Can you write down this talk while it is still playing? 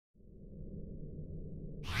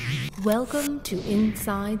Welcome to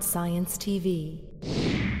Inside Science TV.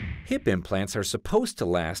 Hip implants are supposed to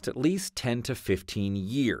last at least 10 to 15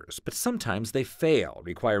 years, but sometimes they fail,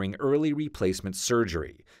 requiring early replacement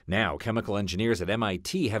surgery. Now, chemical engineers at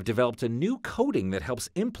MIT have developed a new coating that helps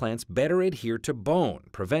implants better adhere to bone,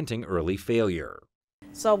 preventing early failure.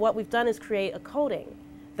 So what we've done is create a coating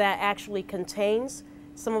that actually contains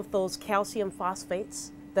some of those calcium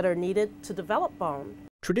phosphates that are needed to develop bone.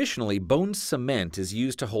 Traditionally, bone cement is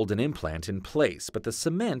used to hold an implant in place, but the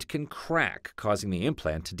cement can crack, causing the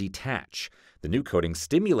implant to detach. The new coating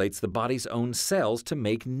stimulates the body's own cells to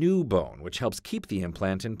make new bone, which helps keep the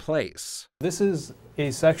implant in place. This is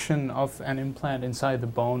a section of an implant inside the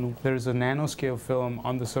bone. There's a nanoscale film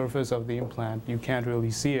on the surface of the implant. You can't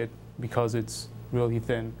really see it because it's really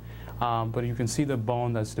thin, but you can see the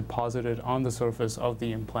bone that's deposited on the surface of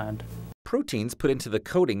the implant. Proteins put into the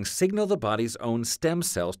coating signal the body's own stem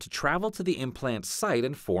cells to travel to the implant site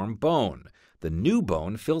and form bone. The new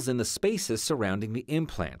bone fills in the spaces surrounding the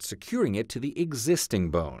implant, securing it to the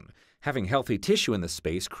existing bone. Having healthy tissue in the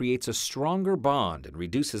space creates a stronger bond and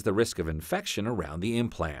reduces the risk of infection around the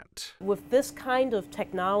implant. With this kind of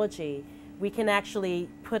technology, we can actually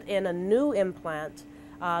put in a new implant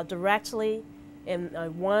directly in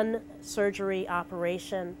one surgery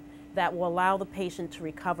operation that will allow the patient to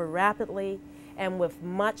recover rapidly and with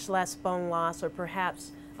much less bone loss or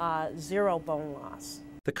perhaps zero bone loss.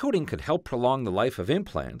 The coating could help prolong the life of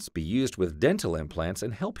implants, be used with dental implants,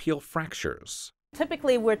 and help heal fractures.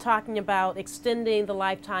 Typically, we're talking about extending the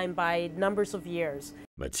lifetime by numbers of years.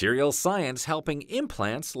 Material science helping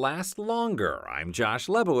implants last longer. I'm Josh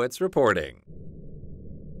Lebowitz reporting.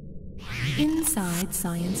 Inside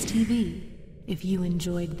Science TV. If you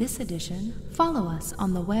enjoyed this edition, follow us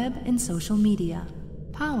on the web and social media.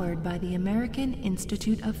 Powered by the American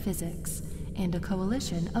Institute of Physics and a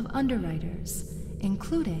coalition of underwriters,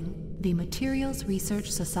 including the Materials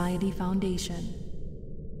Research Society Foundation.